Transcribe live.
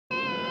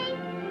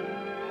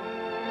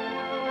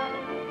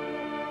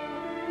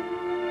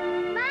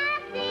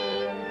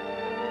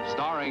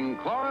starring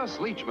Cloris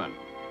Leachman,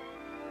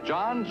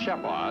 John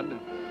Shepard,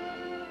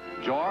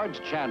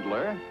 George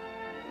Chandler,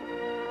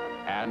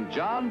 and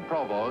John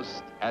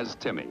Provost as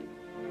Timmy.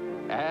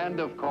 And,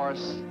 of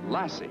course,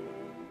 Lassie.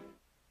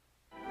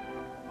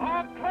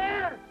 All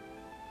clear!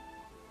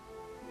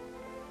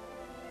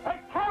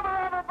 Take cover,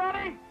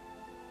 everybody!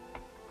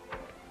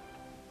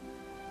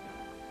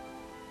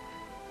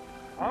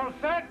 All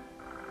set?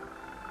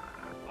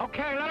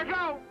 Okay, let her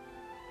go!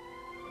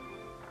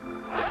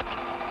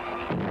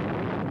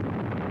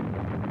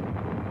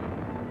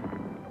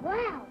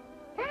 Wow,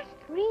 that's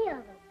 3 of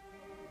them.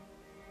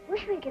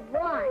 Wish we could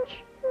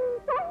watch.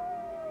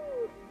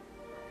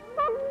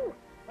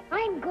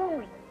 I'm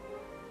going.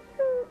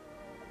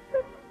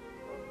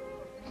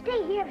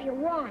 Stay here if you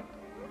want.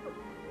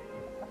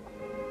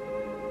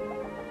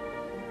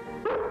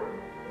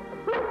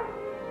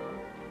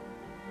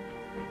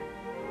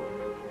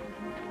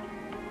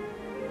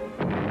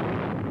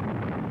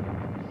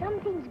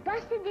 Something's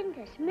busted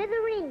into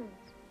smithereens.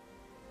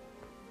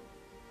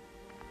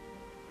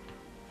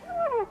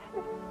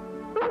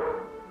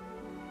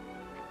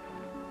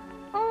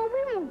 Oh,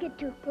 we won't get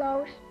too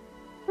close.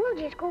 We'll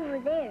just go over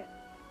there.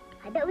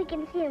 I bet we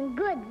can see him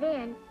good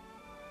then.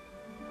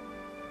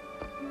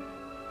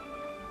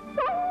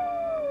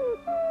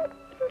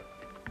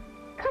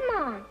 Come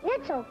on,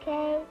 it's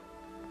okay.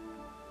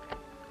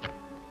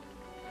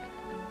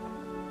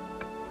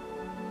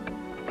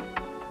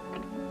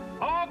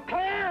 All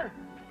clear!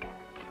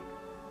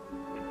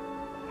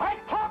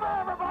 Take cover,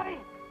 everybody!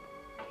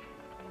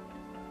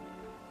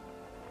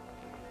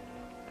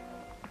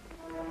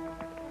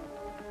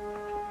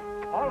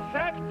 All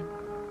set?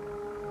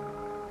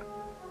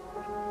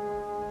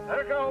 Let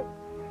her go.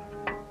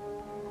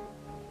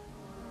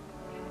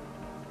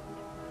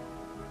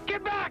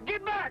 Get back!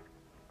 Get back!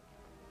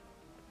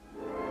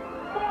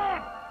 Come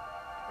on!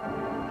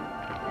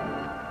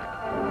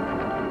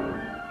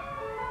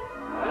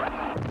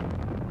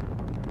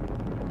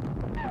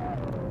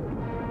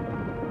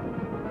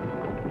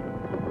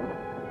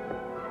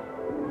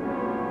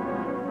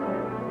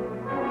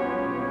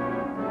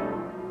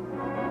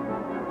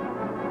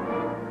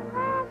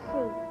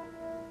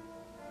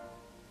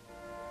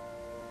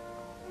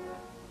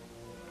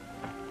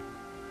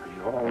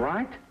 All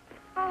right?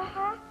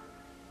 Uh-huh.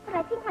 But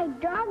I think my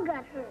dog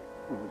got hurt.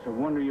 Well, it's a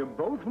wonder you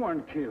both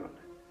weren't killed.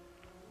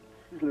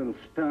 She's a little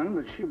stunned,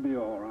 but she'll be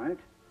all right.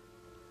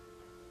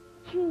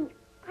 Gee,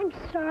 I'm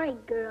sorry,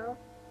 girl.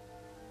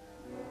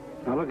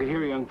 Now, look at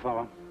here, young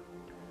fella.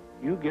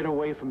 You get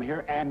away from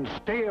here and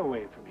stay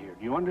away from here.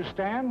 Do you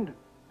understand?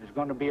 There's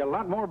going to be a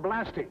lot more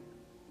blasting.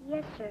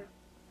 Yes, sir.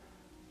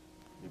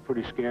 You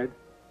pretty scared?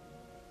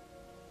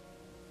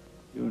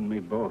 You and me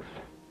both.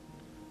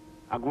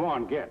 Now, go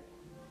on, get.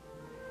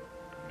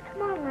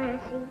 Come on,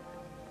 Lassie.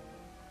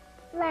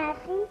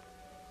 Lassie?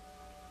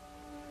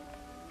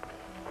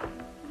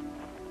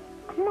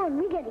 Come on,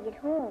 we gotta get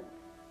home.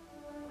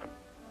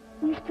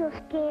 You still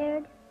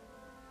scared?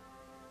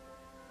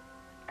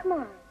 Come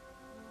on.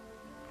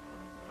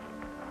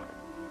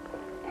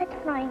 That's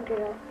fine,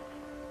 girl.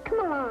 Come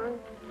on.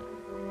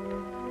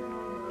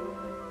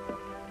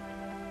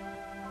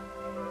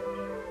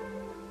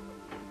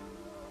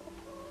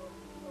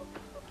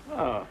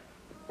 Oh,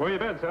 where you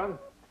been, son?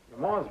 Your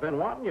ma's been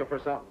wanting you for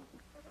something.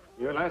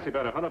 You and Lassie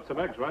better hunt up some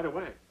eggs right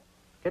away.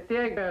 Get the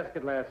egg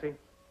basket, Lassie.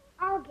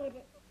 I'll get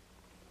it.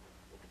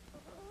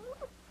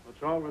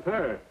 What's wrong with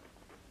her?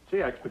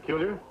 She acts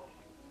peculiar.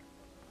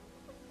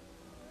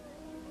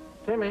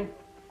 Timmy,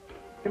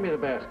 give me the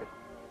basket.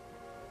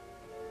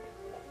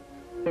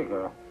 Here,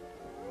 girl.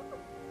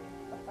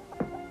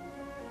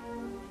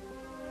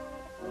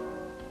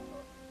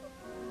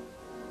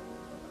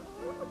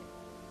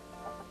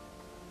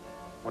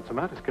 What's the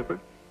matter, Skipper?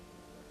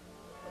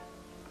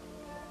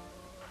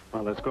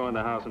 Well, let's go in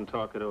the house and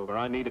talk it over.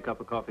 I need a cup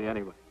of coffee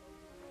anyway.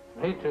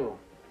 Me too.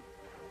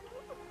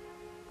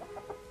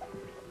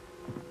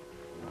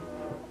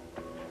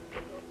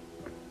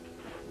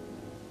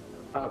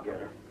 I'll get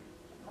her.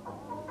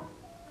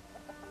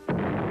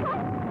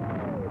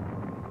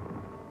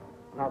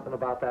 Nothing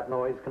about that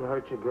noise can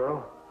hurt you,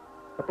 girl.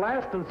 The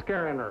blasting's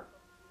scaring her.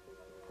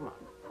 Come on,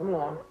 come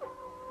along.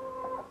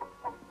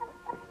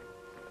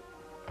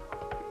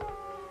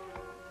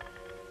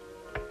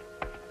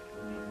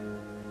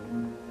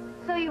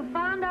 So you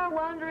found our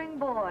wandering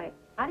boy.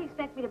 How do you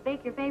expect me to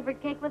bake your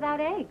favorite cake without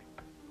eggs?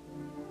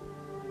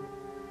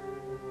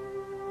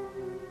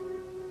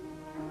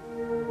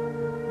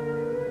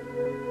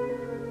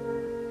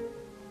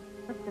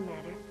 What's the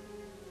matter?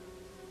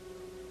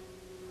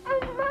 Oh,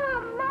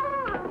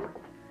 Mom!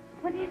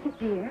 What is it,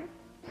 dear?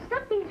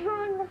 Something's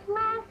wrong with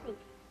Lassie.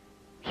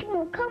 She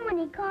won't come when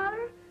he calls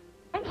her,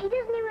 and she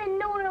doesn't even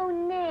know her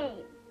own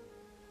name.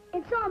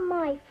 It's all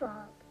my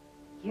fault.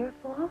 Your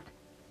fault?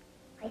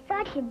 I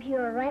thought she'd be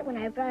all right when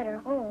I brought her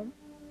home,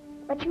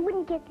 but she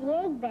wouldn't get the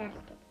egg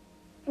basket,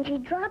 and she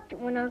dropped it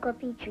when Uncle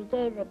Petrie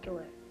gave it to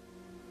her.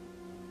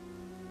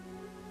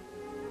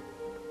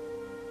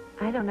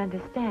 I don't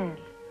understand.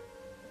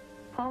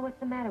 Paul, what's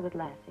the matter with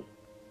Lassie?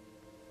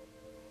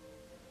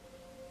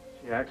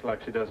 She acts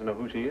like she doesn't know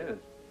who she is.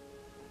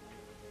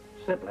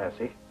 Sit,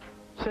 Lassie.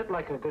 Sit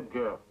like a good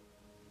girl.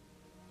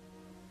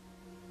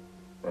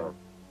 Well,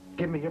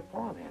 give me your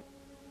paw, then.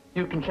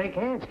 You can shake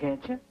hands,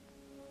 can't you?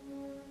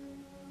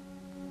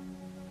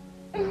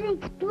 There's an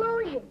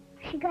explosion.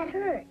 She got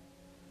hurt.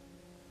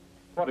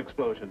 What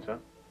explosion, son?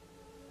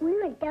 We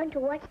went down to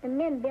watch the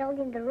men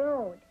building the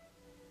road.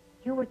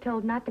 You were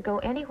told not to go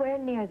anywhere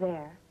near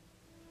there.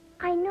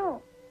 I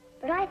know,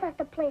 but I thought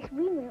the place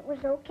we went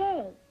was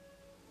okay.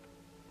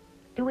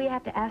 Do we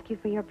have to ask you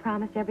for your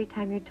promise every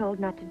time you're told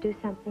not to do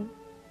something?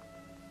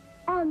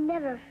 I'll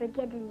never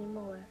forget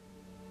anymore.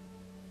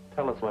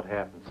 Tell us what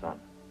happened, son.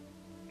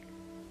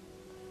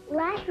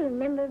 Lassie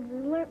remembered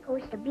we weren't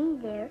supposed to be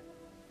there,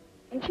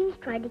 and she's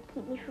tried to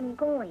keep me from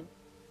going.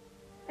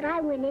 But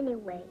I went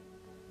anyway.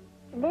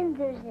 And then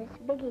there's this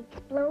big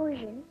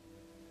explosion,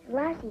 and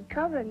Lassie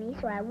covered me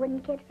so I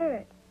wouldn't get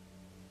hurt.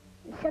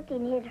 And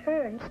something hit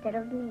her instead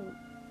of me.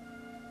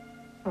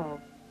 Oh,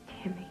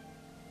 Timmy.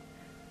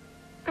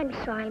 I'm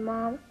sorry,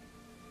 Mom.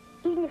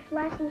 Even if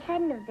Lassie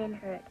hadn't have been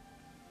hurt,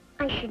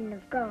 I shouldn't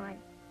have gone.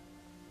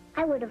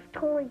 I would have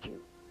told you,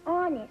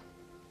 honest.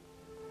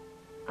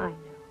 I know.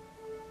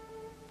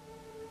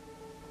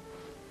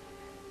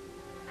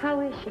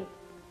 How is she?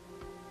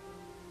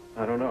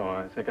 I don't know.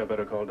 I think I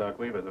better call Doc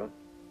Weaver, though.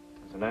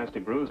 There's a nasty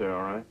bruise there,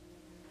 all right.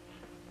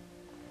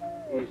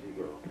 Easy,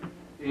 girl.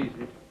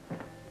 Easy.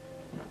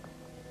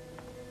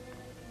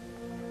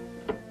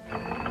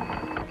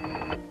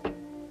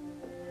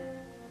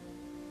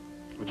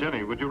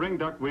 Jenny, would you ring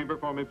Doc Weaver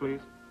for me, please?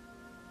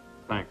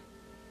 Thanks.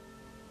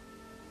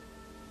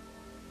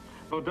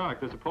 Oh, Doc,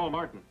 this is Paul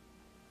Martin.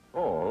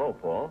 Oh, hello,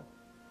 Paul.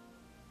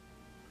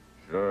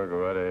 Sure, go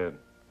right ahead.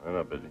 I'm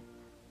not busy.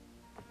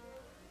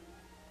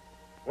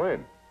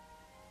 When?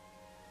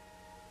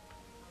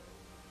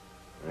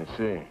 I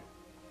see.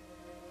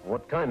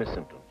 What kind of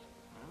symptoms?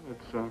 Well,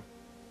 it's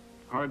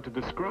hard to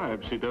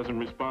describe. She doesn't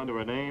respond to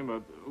her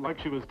name, like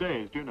she was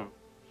dazed, you know.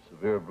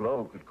 Severe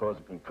blow could cause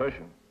a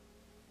concussion.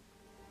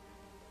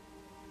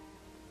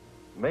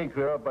 It may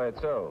clear up by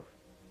itself.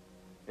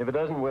 If it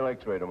doesn't, we'll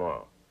x-ray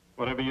tomorrow.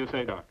 Whatever you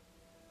say, Doc.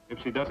 If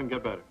she doesn't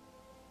get better.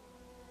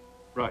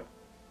 Right.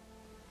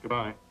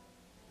 Goodbye.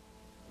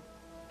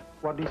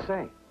 What'd he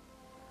say?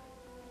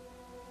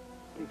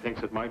 He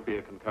thinks it might be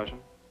a concussion.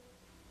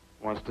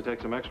 Wants to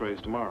take some x-rays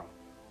tomorrow.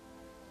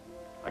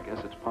 I guess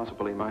it's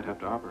possible he might have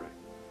to operate.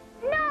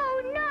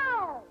 No,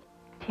 no!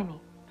 Timmy,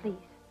 please.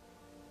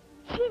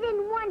 She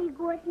didn't want to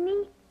go with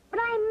me, but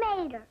I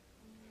made her.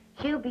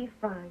 She'll be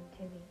fine,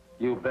 Timmy.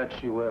 You bet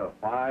she will.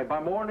 Why,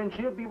 by morning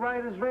she'll be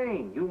right as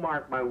rain. You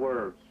mark my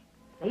words.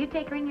 Now you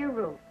take her in your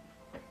room.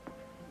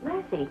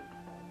 Lassie.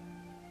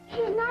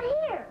 She's not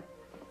here.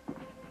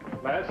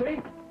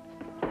 Lassie?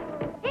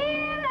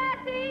 Here,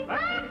 Lassie!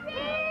 Lassie!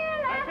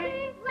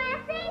 Lassie!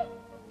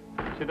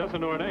 Lassie! She doesn't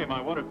know her name.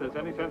 I wonder if there's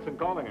any sense in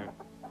calling her.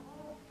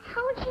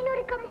 How would she know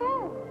to come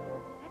home?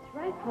 That's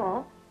right,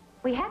 Paul.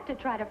 We have to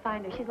try to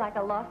find her. She's like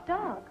a lost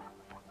dog.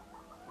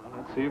 Well,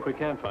 let's see if we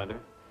can find her.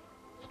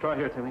 Let's try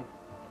here, Timmy.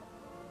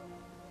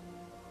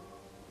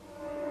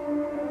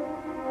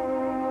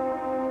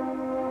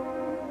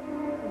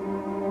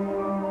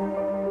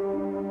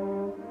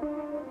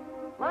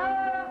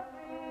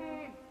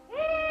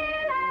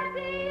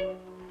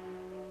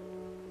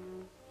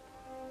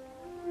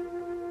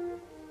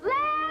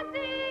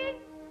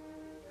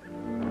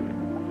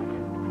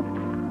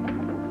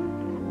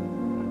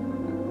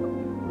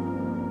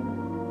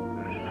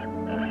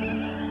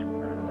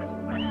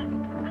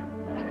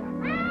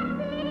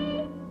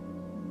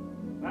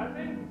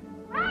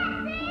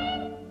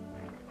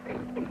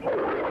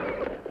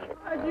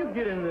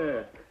 Get in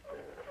there.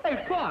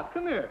 Hey, Pop,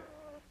 come here.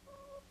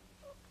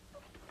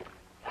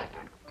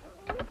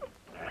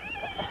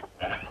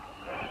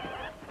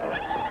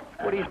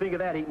 What do you think of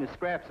that, eating the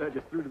scraps I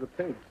just threw to the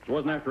pigs? She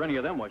wasn't after any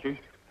of them, was she?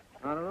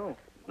 I don't know.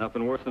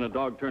 Nothing worse than a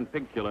dog turned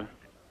pig killer.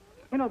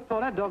 You know,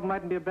 Paul, that dog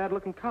mightn't be a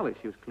bad-looking collie.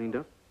 She was cleaned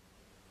up.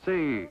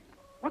 Say,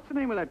 what's the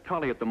name of that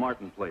collie at the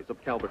Martin place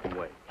up Calverton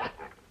Way?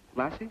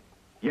 Lassie?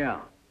 Yeah,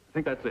 I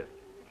think that's it.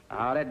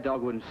 Ah, that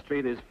dog wouldn't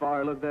stray this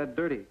far or look that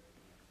dirty.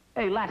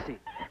 Hey, Lassie.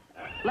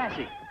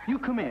 Lassie, you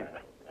come here.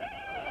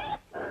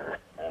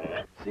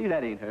 See,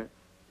 that ain't her.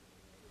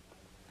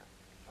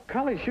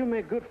 Collies sure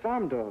make good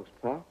farm dogs,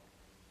 Paul.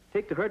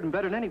 Take to herding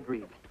better than any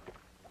breed.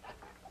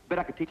 Bet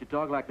I could teach a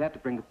dog like that to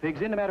bring the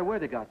pigs in no matter where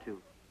they got to.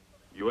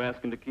 You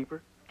asking to keep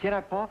her? Can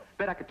I, Paul?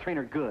 Bet I could train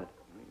her good.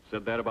 You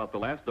said that about the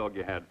last dog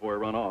you had before it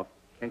run off.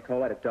 Can't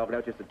call that a dog, that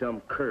was just a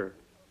dumb cur.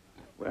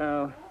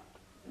 Well,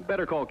 you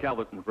better call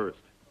Calverton first.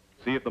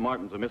 See if the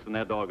Martins are missing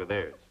that dog of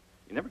theirs.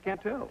 You never can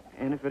tell.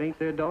 And if it ain't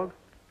their dog?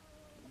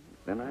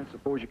 Then I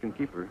suppose you can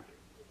keep her.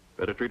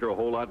 Better treat her a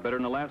whole lot better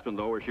than the last one,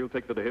 though, or she'll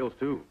take to the hills,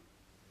 too.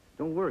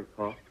 Don't worry,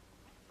 Paul.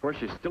 Of course,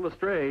 she's still a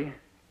stray.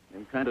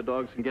 Them kind of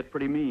dogs can get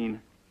pretty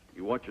mean.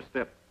 You watch your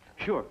step.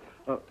 Sure.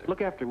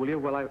 Look after her, will you,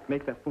 while I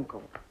make that phone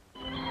call?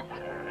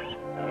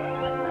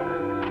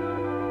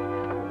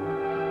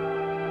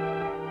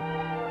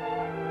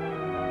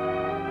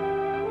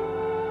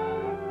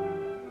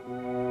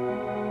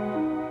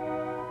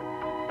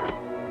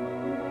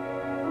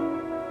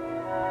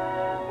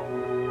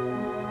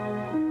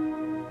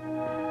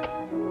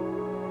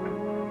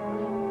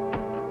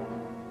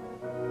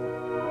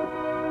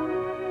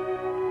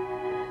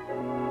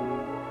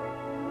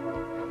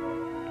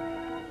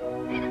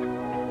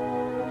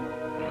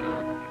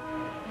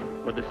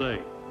 What'd they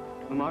say?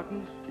 The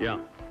Martins? Yeah.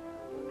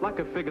 Like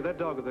I figured, that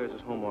dog of theirs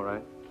is home all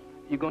right.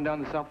 You going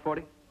down the South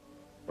 40?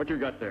 What you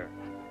got there?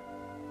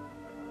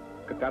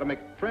 Gotta make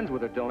friends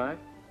with her, don't I?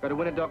 Gotta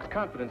win a dog's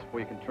confidence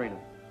before you can train him.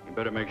 You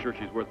better make sure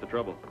she's worth the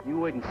trouble. You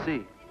wait and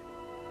see.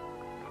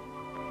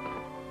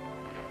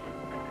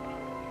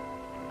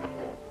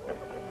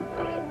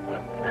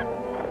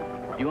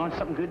 You want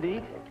something good to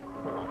eat?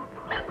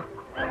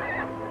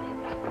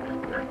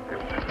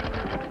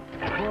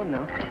 Come on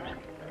now.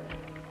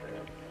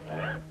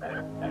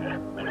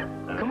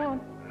 Come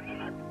on.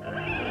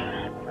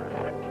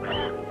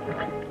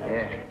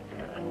 Yeah.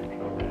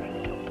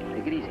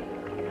 Take it easy.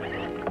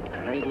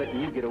 I ain't letting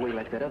you get away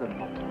like that other one.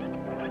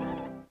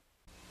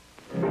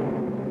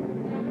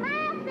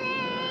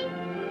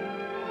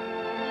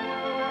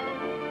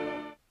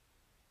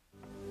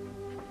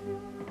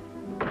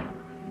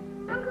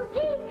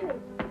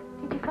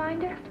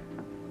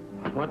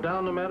 Went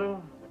down the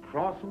meadow,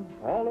 across them,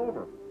 all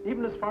over,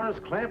 even as far as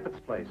Clampett's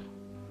place.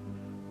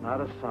 Not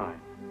a sign.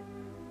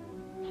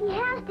 She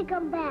has to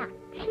come back.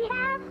 She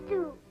has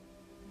to.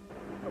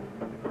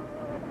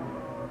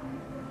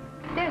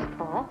 There's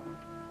Paul.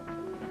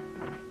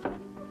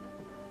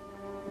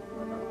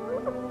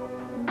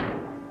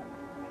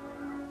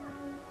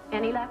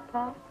 Any luck,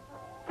 Paul?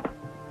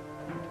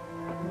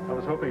 I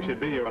was hoping she'd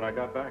be here when I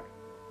got back.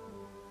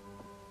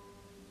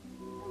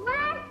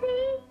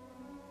 Lassie!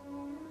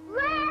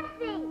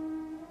 Lassie!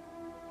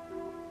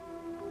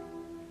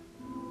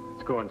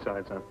 Let's go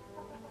inside, son.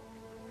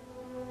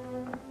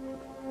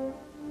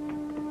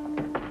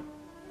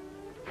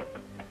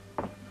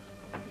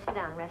 Sit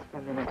down, rest for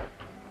a minute.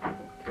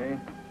 Okay.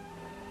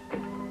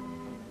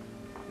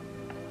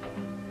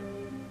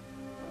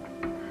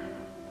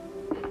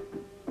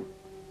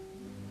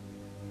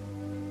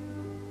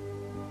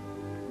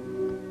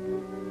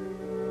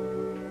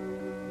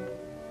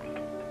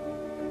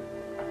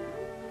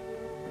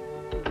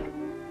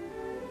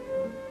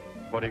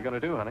 What are you going to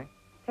do, honey?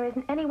 There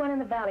isn't anyone in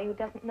the valley who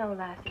doesn't know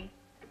Lassie.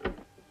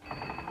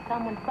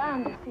 Someone's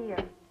bound to see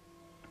her.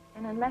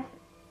 And unless...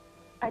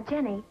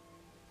 Jenny,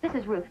 this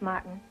is Ruth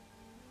Martin.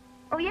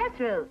 Oh, yes,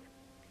 Ruth.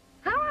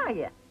 How are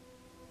you?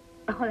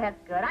 Oh,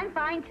 that's good. I'm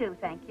fine, too,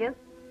 thank you.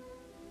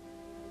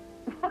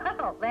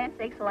 Well, land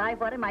sakes alive,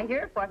 what am I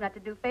here for if not to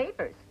do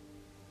favors?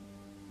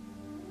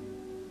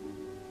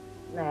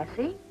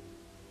 Lassie?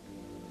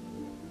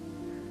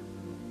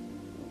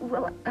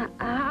 Well,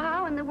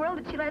 how in the world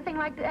did she let a thing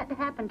like that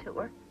happen to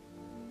her?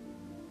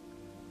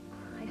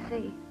 I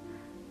see.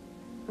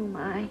 Oh,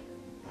 my.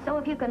 So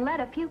if you can let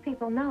a few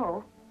people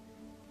know,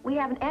 we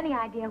haven't any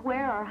idea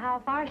where or how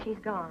far she's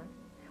gone.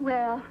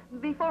 Well,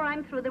 before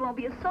I'm through, there won't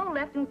be a soul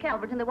left in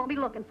Calverton that won't be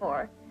looking for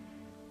her.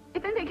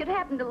 If anything should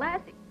happen to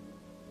Lassie.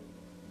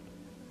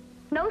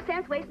 No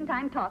sense wasting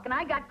time talking.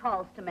 I got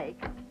calls to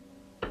make.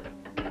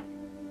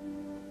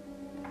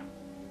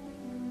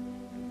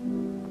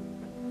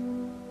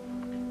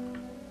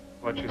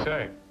 What'd she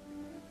say?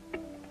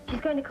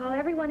 She's going to call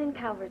everyone in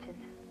Calverton.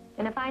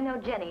 And if I know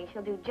Jenny,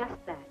 she'll do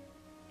just that.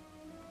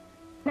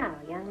 Now,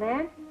 young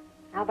man,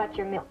 how about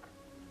your milk?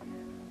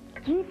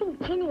 Do you think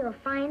Jenny will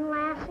find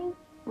Lassie?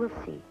 We'll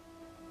see.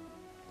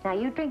 Now,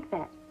 you drink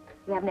that.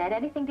 You haven't had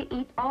anything to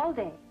eat all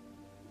day.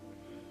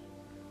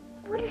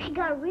 What if she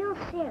got real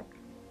sick?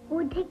 Who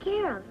would take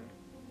care of her?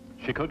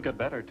 She could get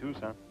better, too,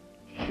 son.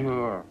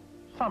 Sure.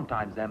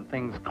 Sometimes them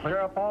things clear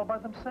up all by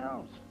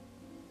themselves.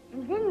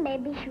 And then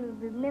maybe she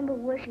would remember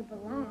where she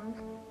belongs,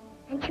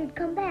 and she'd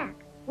come back,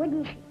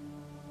 wouldn't she?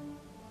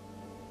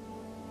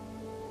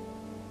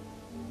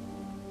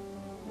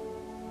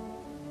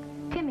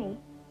 Timmy,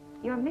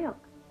 your milk.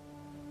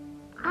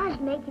 I was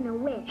making a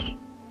wish,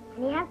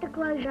 and you have to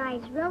close your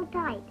eyes real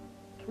tight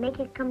to make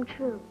it come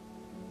true.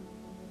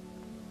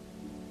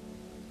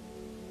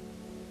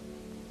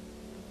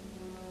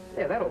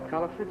 Yeah, that old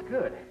collar fits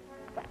good.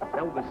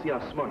 Now we're gonna see how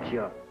smart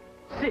you are.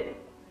 Sit.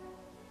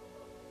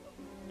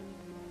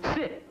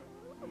 Sit.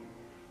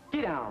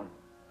 Get down.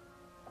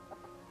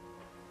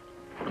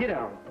 Get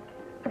down.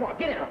 Come on,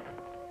 get down.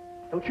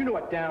 Don't you know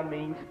what down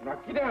means? Now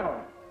get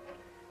down.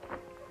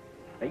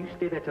 Now you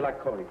stay there till I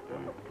call you.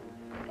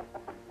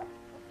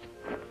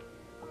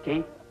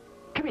 Okay?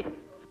 Come here.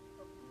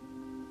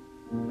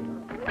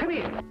 Come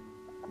here.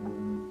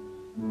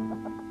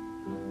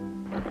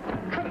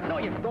 Come. No,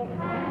 you don't.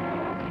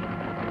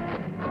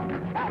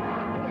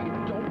 No, you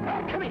don't.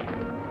 Come here.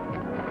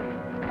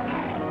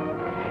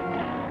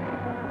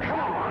 Come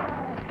on.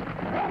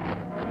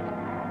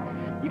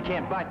 You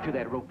can't bite through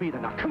that rope either.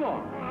 Now, come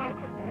on.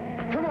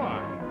 Come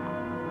on.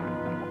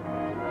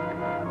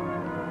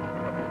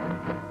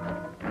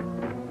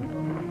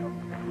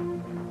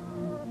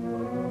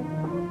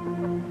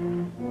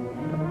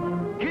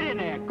 Get in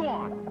there. Go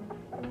on.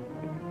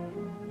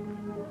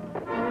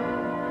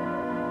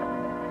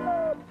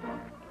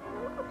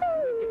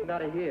 Getting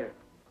out of here.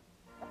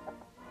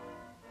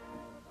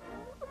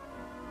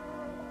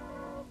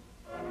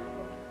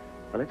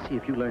 Well, let's see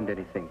if you learned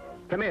anything.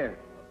 Come here.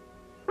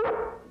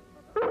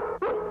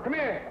 Come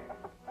here.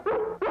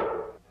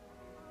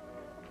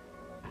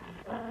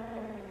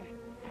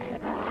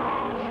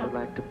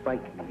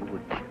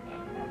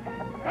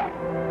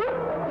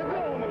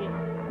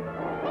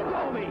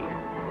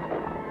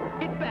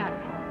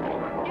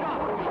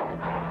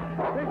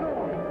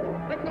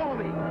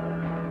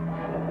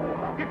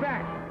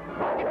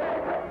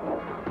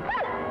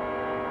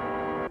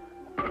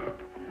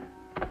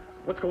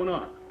 What's going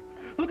on?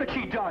 Look what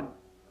she done.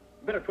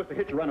 Better twist the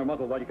hitch around her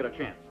muzzle while you get a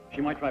chance.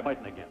 She might try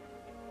biting again.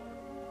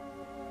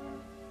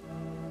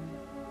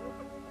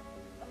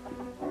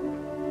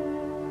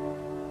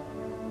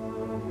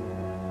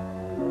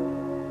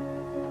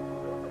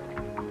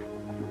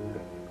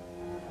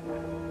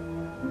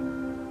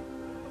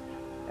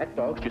 That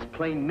dog's just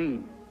plain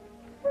mean.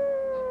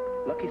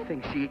 Lucky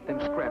thing she ate them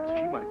scraps.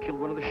 She might have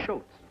killed one of the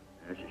shoats.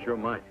 Yeah, she sure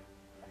might.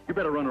 You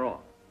better run her off.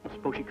 I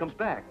suppose she comes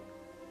back.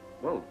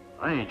 Well,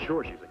 I ain't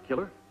sure she's a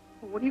killer.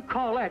 Well, what do you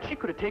call that? She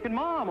could have taken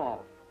Mom off.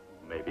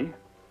 Maybe.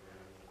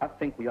 I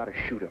think we ought to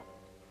shoot her.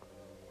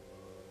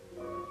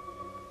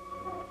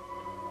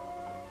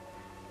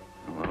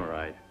 All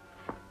right.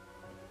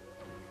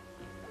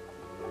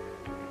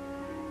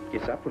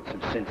 Guess I put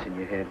some sense in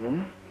your head,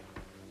 hmm?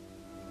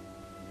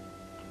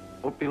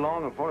 Won't be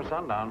long before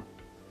sundown.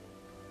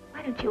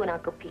 Why don't you and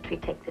Uncle Petrie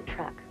take the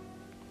truck?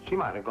 She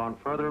might have gone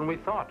further than we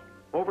thought.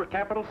 Over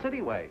Capital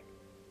City way.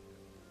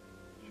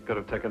 She could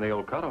have taken the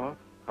old cutoff.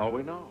 How'll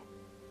we know?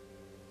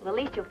 Well, at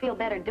least you'll feel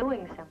better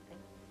doing something.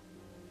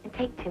 And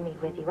take Timmy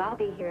with you. I'll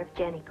be here if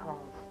Jenny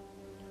calls.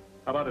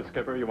 How about it,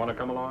 Skipper? You want to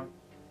come along?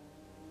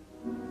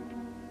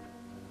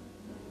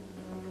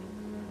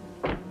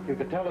 You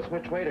could tell us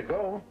which way to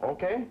go,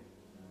 okay?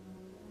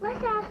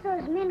 Let's ask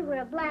those men who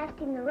are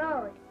blasting the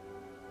road.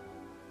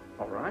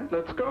 All right,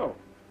 let's go.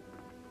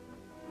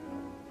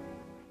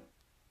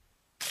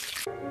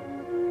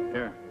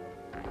 Here.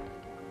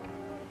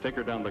 Take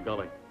her down the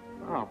gully.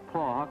 Oh,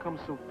 Paul, how come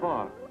so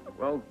far?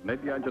 Well,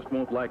 maybe I just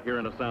won't like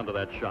hearing the sound of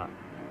that shot.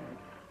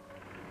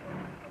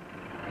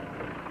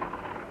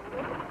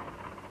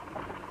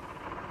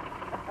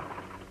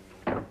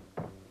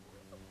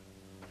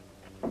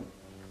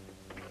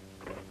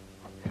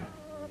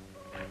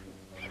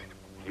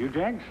 You,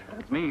 Jenks?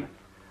 That's me.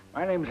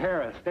 My name's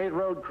Harris, State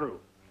Road Crew.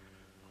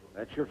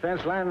 That's your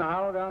fence line in the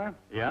hollow down there?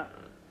 Yeah?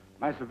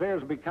 My surveyors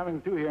will be coming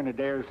through here in a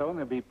day or so, and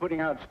they'll be putting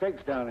out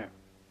stakes down there.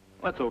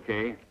 That's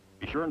okay.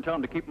 Be sure and tell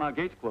them to keep my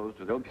gates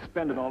closed, or they'll be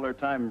spending all their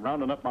time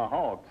rounding up my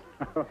hogs.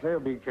 They'll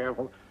be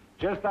careful.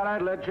 Just thought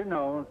I'd let you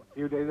know a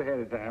few days ahead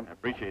of time. I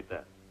appreciate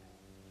that.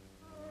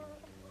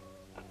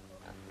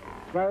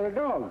 Why, the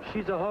dog?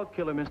 She's a hog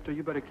killer, mister.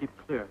 You better keep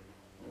clear.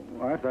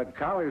 Well, I thought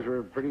collies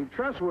were pretty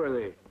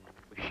trustworthy.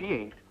 Well, she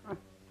ain't.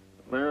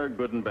 They're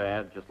good and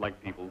bad, just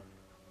like people.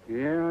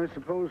 Yeah, I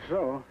suppose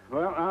so.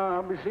 Well,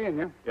 I'll be seeing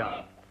you.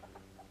 Yeah.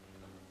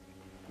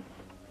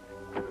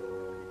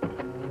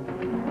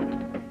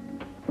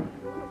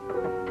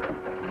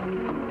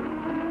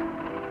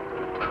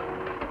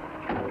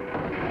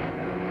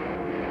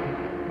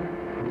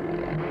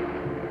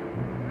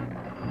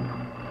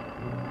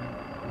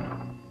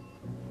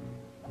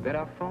 That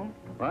our phone?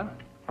 What?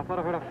 I thought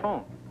I heard a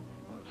phone.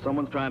 If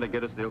someone's trying to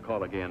get us, they'll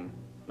call again.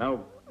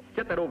 Now,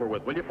 get that over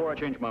with, will you, before I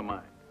change my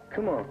mind?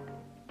 Come on.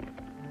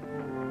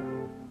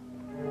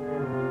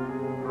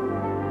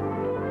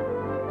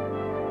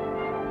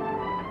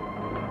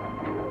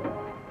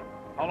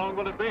 How long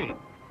will it be?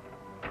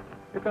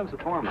 Here comes the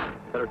foreman.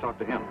 Better talk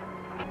to him.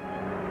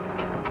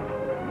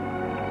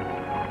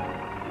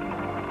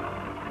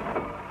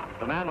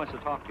 The man wants to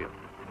talk to you.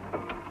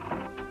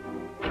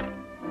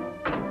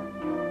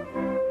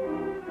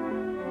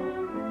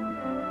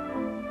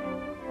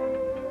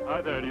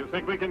 Hi there, do you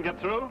think we can get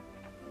through?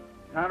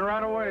 Not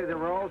right away. They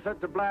were all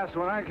set to blast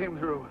when I came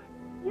through.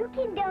 You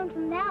came down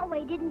from that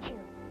way, didn't you?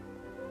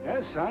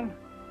 Yes, son.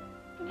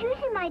 Did you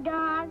see my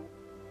dog?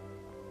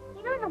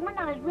 You know the one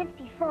I was with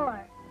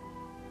before.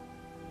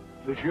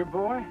 This your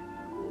boy?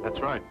 That's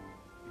right.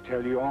 You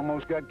tell you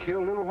almost got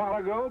killed a little while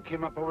ago.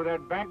 Came up over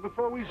that bank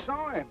before we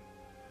saw him.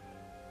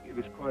 He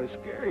was quite a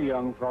scary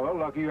young fellow.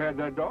 Lucky you had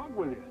that dog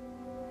with you.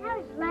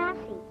 How's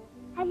Lassie?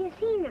 Have you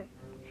seen her?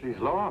 She's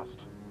lost.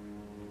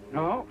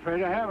 No,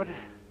 afraid I haven't.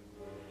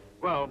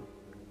 Well,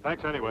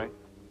 thanks anyway.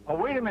 Oh,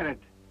 wait a minute.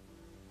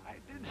 I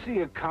did see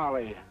a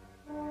collie.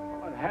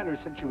 I've had her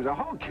since she was a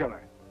hog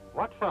killer.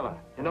 What fella?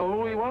 You know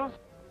who he was?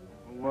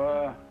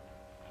 Oh,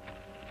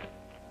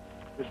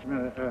 just a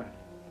minute.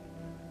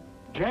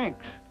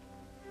 Jenks.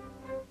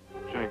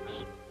 Jinx.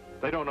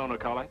 They don't own a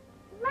collie.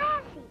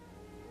 Lassie!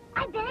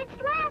 I bet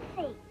it's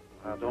Lassie!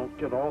 Now, don't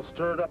get all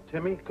stirred up,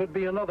 Timmy. Could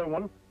be another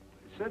one.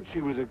 They said she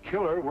was a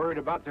killer, worried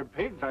about their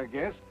pigs, I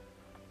guess.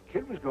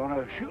 Kid was going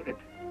to shoot it.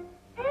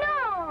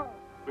 No!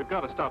 We've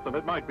got to stop them.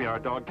 It might be our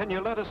dog. Can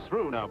you let us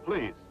through now,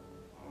 please?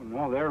 Oh,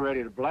 no, they're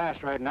ready to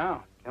blast right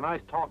now. Can I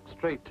talk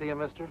straight to you,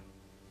 mister?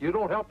 You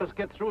don't help us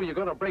get through, you're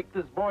going to break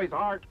this boy's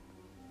heart.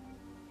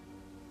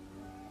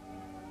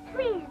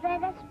 Please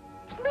let us,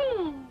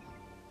 please!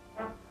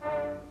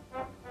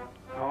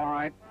 All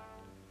right.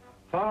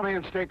 Follow me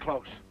and stay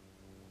close.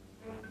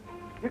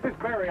 Get this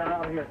barrier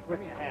out of here. Give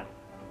me a hand.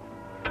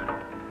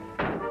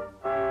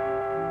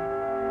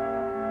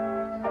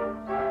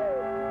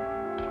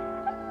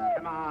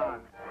 Come on.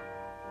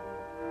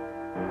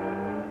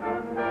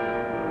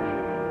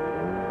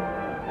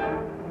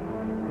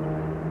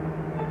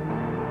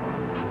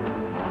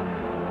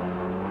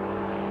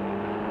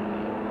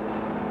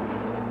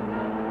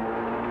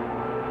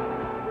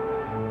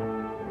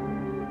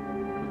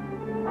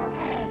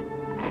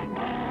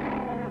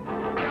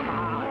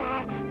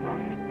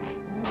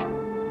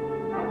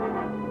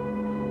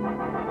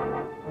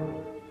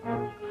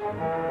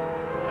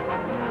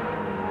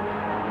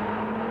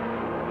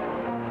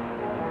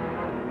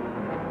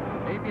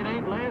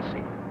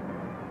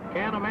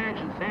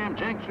 imagine Sam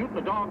Jenks shooting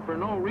a dog for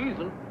no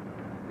reason.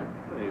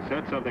 He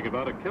said something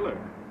about a killer.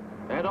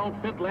 That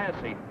don't fit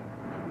Lassie.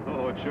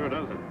 Oh, it sure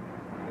doesn't.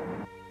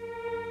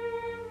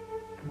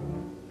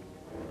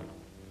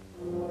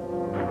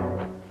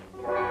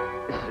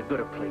 This is as good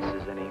a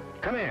place as any.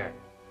 Come here.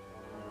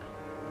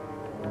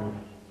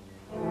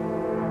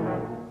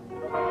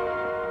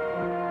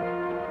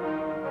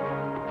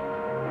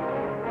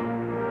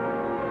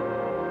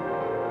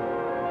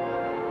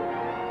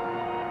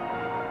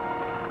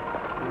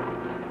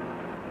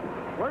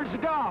 Where's the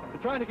dog? I'm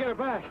trying to get her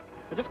back.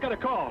 I just got a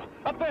call.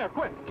 Up there,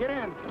 quick, get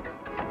in.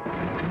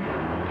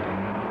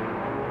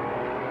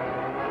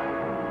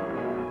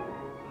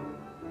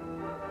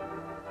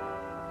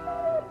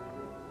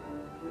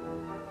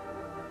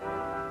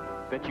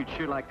 Bet you'd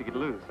sure like to get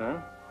loose,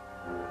 huh?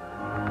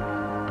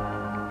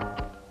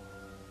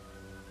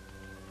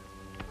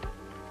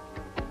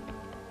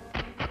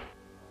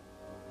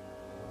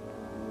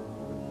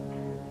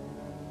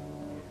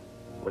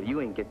 Well,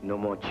 you ain't getting no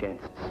more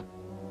chances.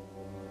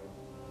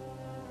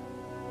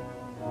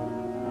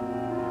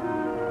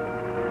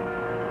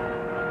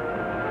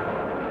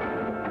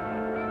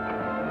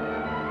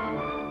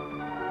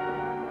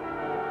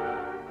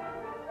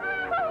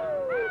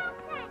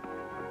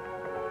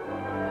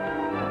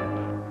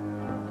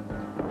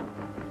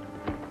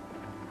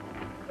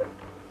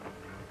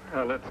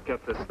 Now, let's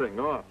get this thing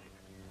off.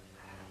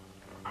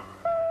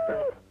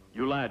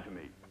 You lied to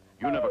me.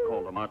 You never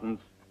called the Martins.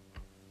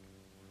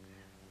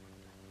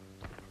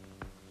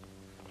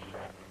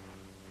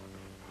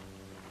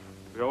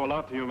 We owe a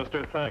lot to you,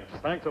 mister. Thanks.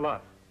 Thanks a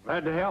lot.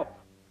 Glad to help.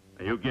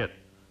 Now, you get.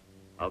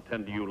 I'll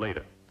tend to you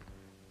later.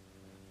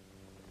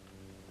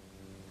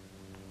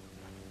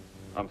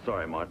 I'm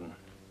sorry, Martin,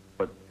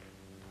 but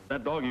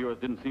that dog of yours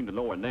didn't seem to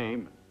know her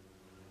name.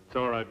 It's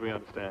all right, we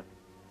understand.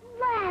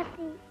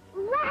 Lassie!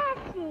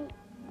 Lassie!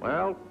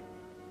 Well,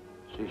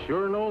 she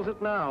sure knows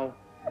it now.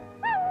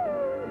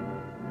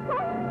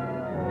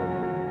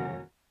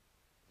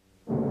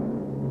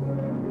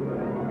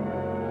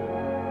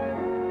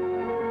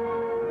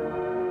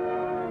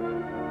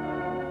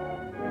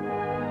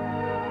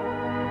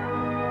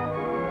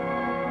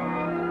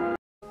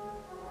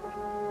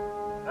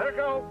 Let her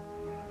go.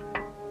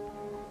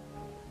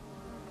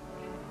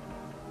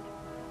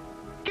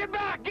 Get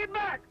back! Get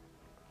back!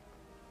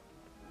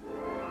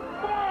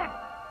 Come on!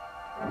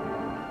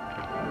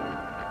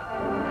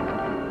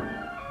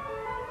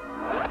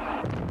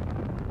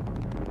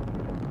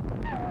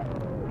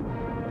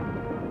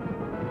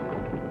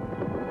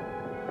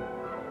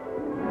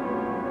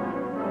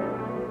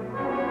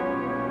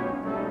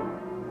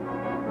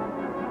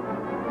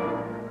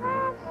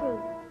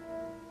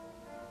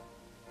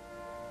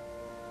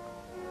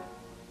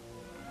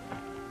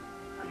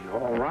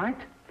 All right?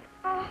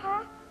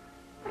 Uh-huh.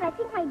 But I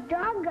think my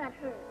dog got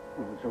hurt.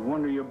 Well, it's a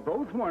wonder you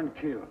both weren't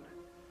killed.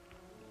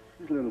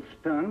 She's a little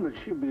stunned, but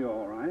she'll be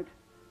all right.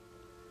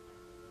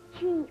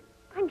 Gee,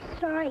 I'm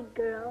sorry,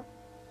 girl.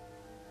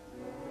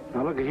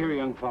 Now, look here,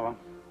 young fella.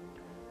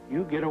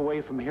 You get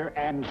away from here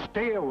and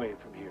stay away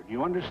from here. Do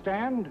you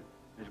understand?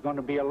 There's going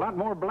to be a lot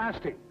more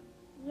blasting.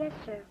 Yes,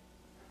 sir.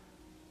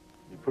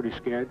 You pretty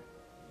scared?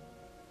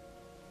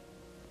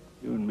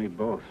 You and me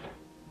both.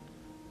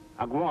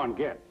 Now, go on,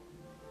 get.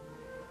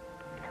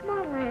 Come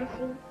on,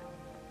 Lassie.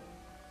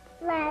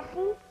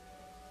 Lassie?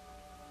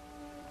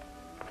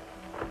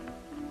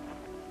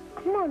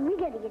 Come on, we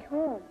gotta get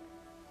home.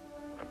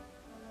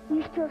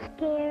 You still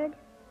scared?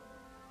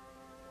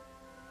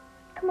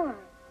 Come on.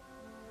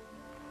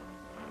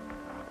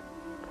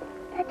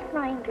 That's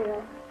fine,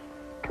 girl.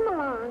 Come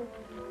along.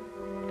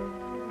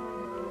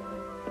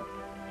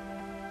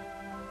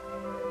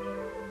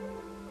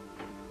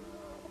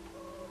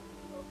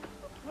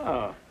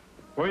 Ah,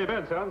 where you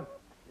been, son?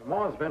 Your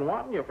ma's been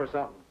wanting you for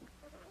something.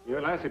 You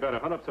and Lassie better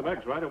hunt up some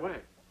eggs right away.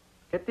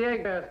 Get the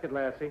egg basket,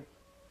 Lassie.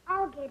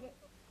 I'll get it.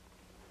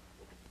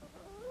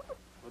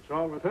 What's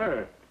wrong with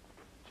her?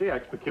 She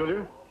acts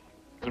peculiar.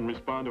 Doesn't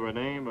respond to her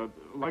name,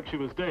 like she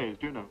was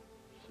dazed, you know.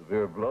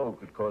 Severe blow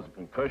could cause a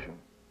concussion.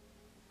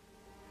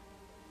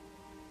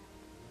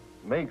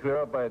 It may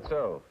clear up by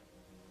itself.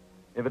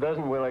 If it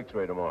doesn't, we'll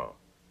x-ray tomorrow.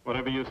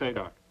 Whatever you say,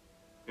 Doc.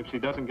 If she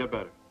doesn't get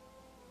better.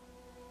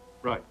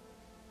 Right.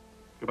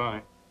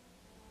 Goodbye.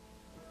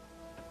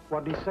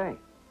 What'd he say?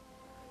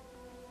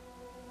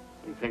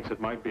 He thinks it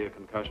might be a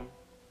concussion.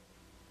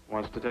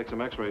 Wants to take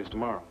some x-rays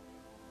tomorrow.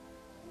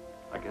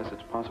 I guess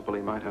it's possible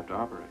he might have to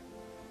operate.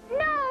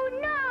 No,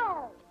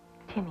 no!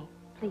 Timmy,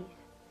 please.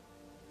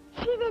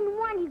 She didn't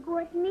want to go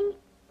with me,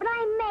 but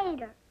I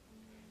made her.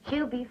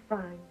 She'll be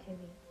fine,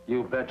 Timmy.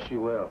 You bet she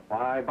will.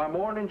 Why, by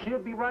morning she'll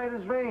be right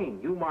as rain.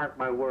 You mark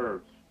my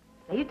words.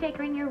 Now, you take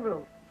her in your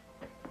room.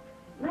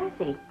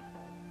 Lassie.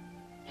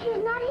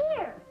 She's not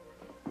here.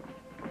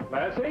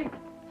 Lassie?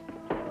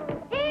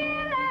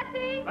 Here,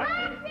 Lassie!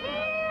 Lassie!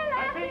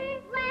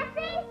 Lassie!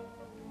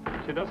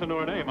 Lassie! She doesn't know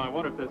her name. I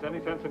wonder if there's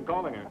any sense in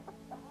calling her.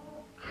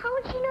 How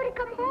would she know to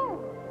come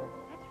home?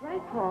 That's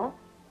right, Paul.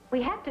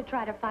 We have to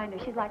try to find her.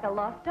 She's like a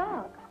lost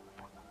dog.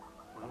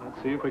 Well,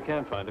 let's see if we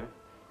can find her.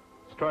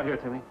 Let's try here,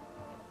 Timmy.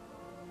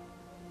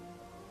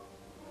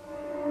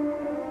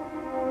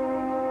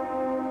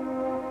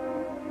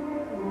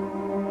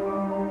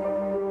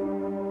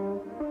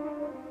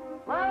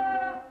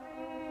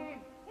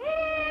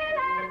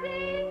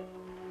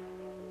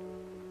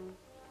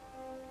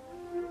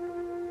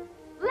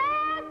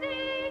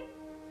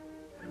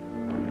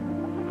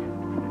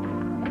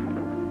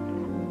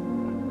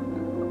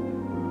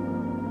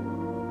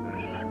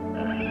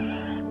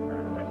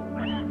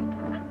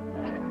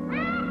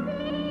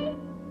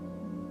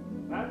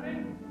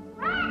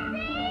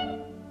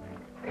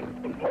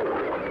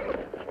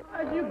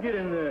 How'd you get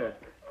in there?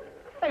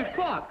 Hey,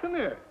 Pa, come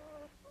here.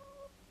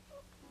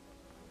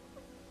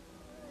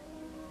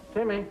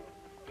 Timmy,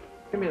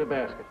 give me the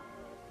basket.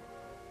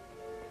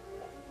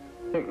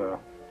 Here, girl.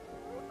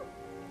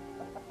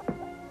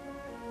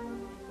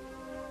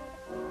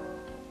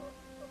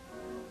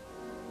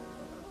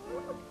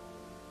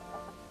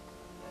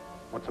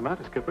 What's the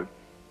matter, Skipper?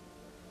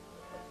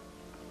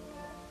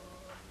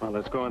 Well,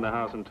 let's go in the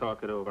house and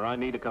talk it over. I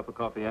need a cup of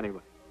coffee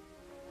anyway.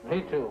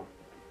 Me too.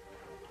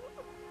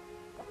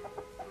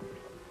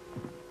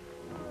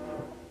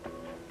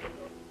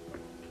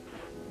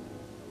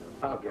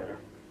 I'll get her.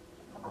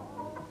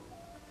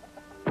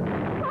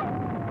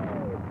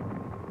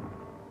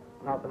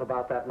 Nothing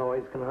about that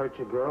noise can hurt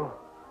you, girl.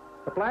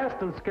 The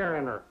blasting's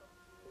scaring her.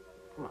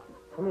 Come on,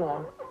 come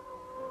along.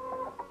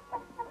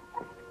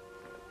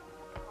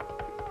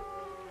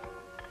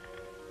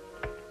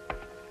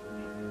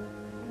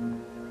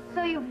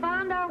 So you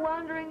found our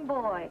wandering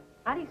boy.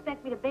 How do you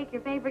expect me to bake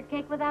your favorite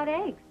cake without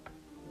eggs?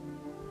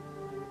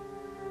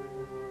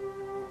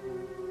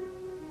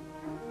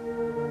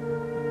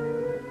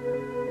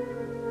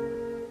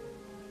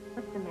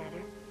 What's the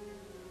matter?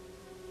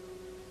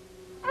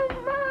 Oh,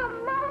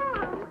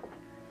 Mom!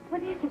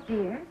 What is it,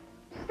 dear?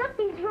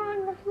 Something's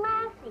wrong with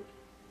Lassie.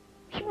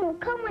 She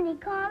won't come when he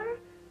calls her,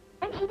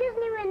 and she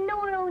doesn't even know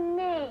her own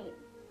name.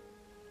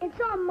 It's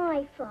all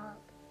my fault.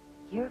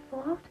 Your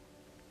fault?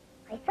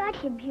 I thought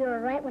she'd be all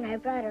right when I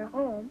brought her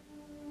home,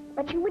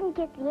 but she wouldn't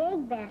get the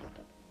egg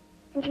basket,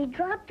 and she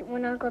dropped it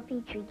when Uncle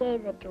Petrie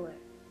gave it to her.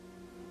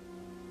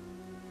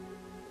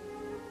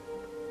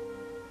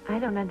 I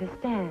don't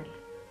understand.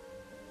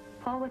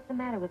 Paul, what's the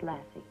matter with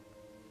Lassie?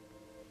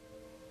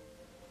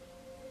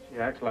 She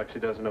acts like she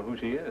doesn't know who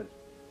she is.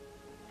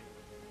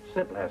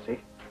 Sit, Lassie.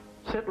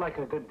 Sit like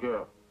a good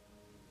girl.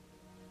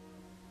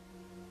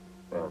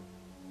 Well,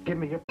 give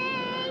me your...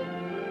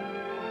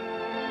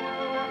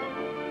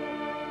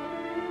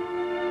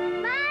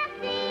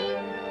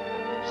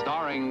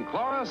 Starring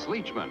Cloris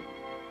Leachman,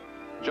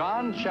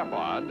 John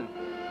Shepard,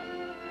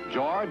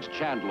 George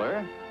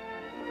Chandler,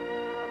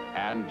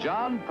 and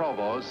John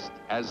Provost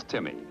as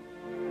Timmy.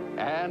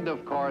 And,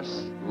 of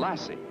course,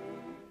 Lassie.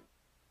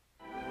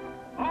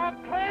 All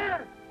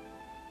clear!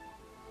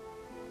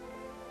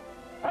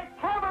 Take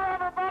cover,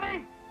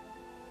 everybody!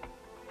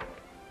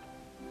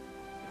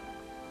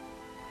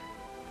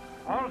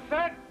 All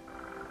set?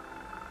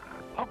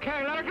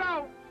 Okay, let her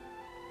go!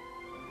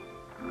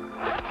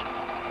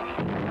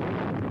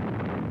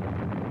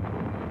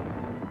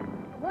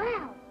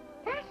 Wow,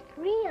 that's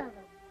 3 of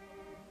them.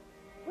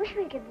 Wish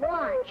we could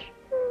watch.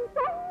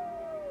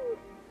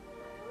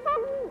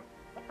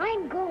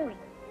 I'm going.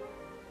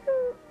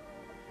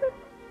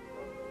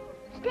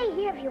 Stay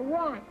here if you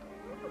want.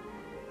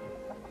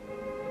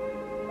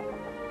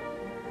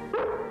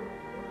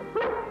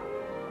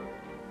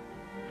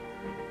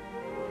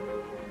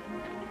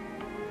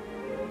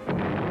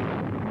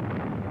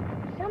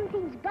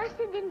 Something's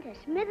busted into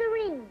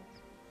smithereens.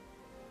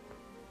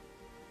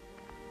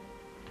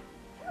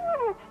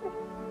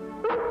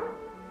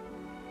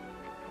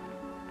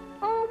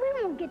 Oh,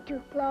 we won't get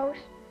too close.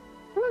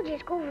 We'll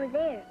just go over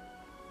there.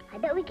 I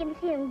bet we can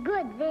see him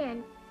good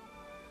then.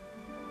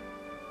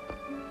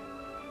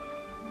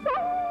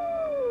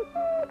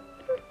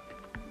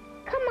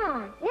 Come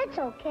on, it's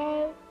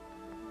okay.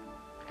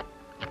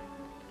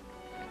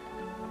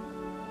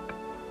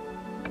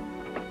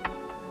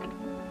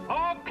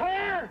 All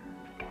clear!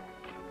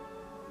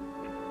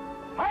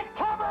 Take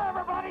cover,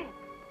 everybody!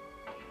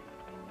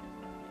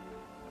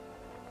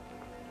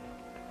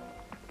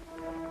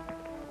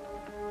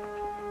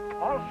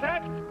 All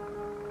set?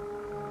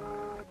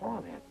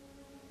 Oh, then.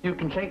 You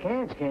can shake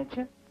hands, can't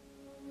you?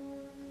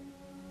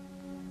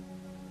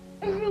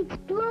 There's an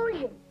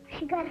explosion.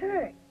 She got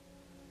hurt.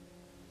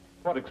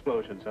 What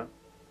explosion, son?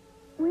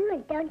 We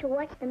went down to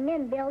watch the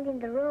men building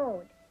the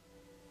road.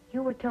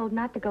 You were told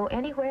not to go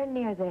anywhere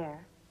near there.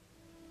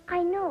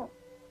 I know,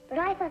 but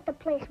I thought the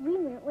place we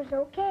went was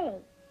okay.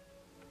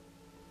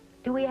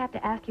 Do we have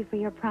to ask you for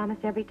your promise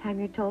every time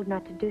you're told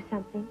not to do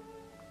something?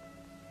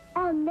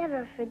 I'll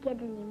never forget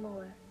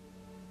anymore.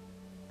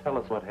 Tell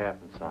us what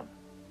happened, son.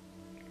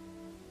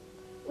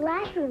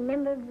 Lassie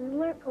remembered we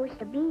weren't supposed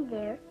to be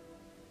there,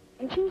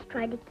 and she's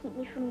tried to keep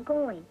me from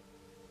going.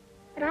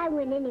 But I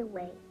went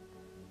anyway.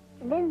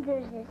 And then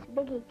there's this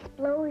big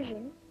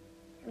explosion,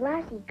 and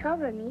Lassie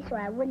covered me so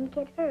I wouldn't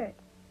get hurt.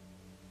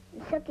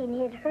 And something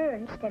hit her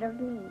instead of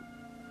me.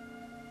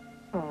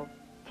 Oh,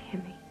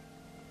 Timmy.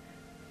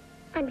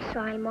 I'm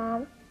sorry,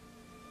 Mom.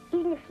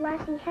 Even if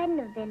Lassie hadn't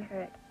have been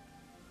hurt,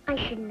 I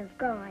shouldn't have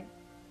gone.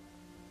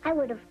 I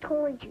would have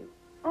told you,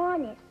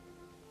 honest.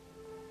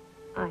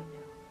 I know.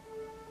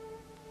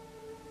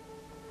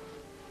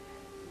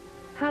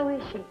 How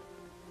is she?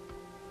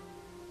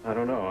 I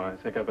don't know. I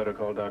think I better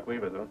call Doc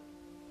Weaver, though.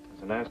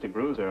 There's a nasty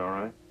bruise there, all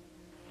right.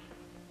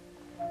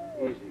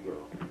 Easy,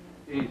 girl.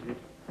 Easy.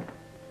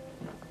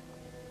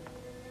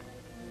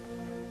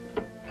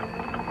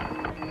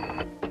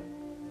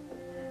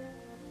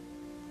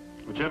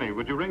 Jenny,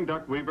 would you ring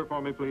Doc Weaver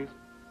for me, please?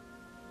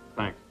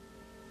 Thanks.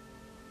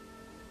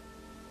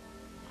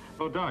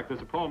 Doc. This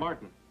is Paul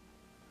Martin.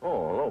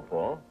 Oh, hello,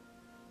 Paul.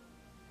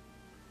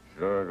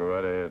 Sure, go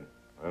right ahead.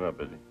 I'm not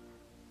busy.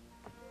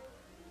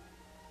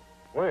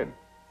 When?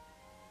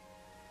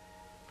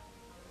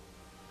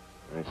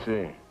 I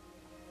see.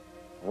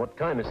 What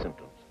kind of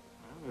symptoms?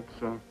 Well,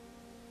 it's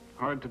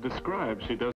hard to describe. She does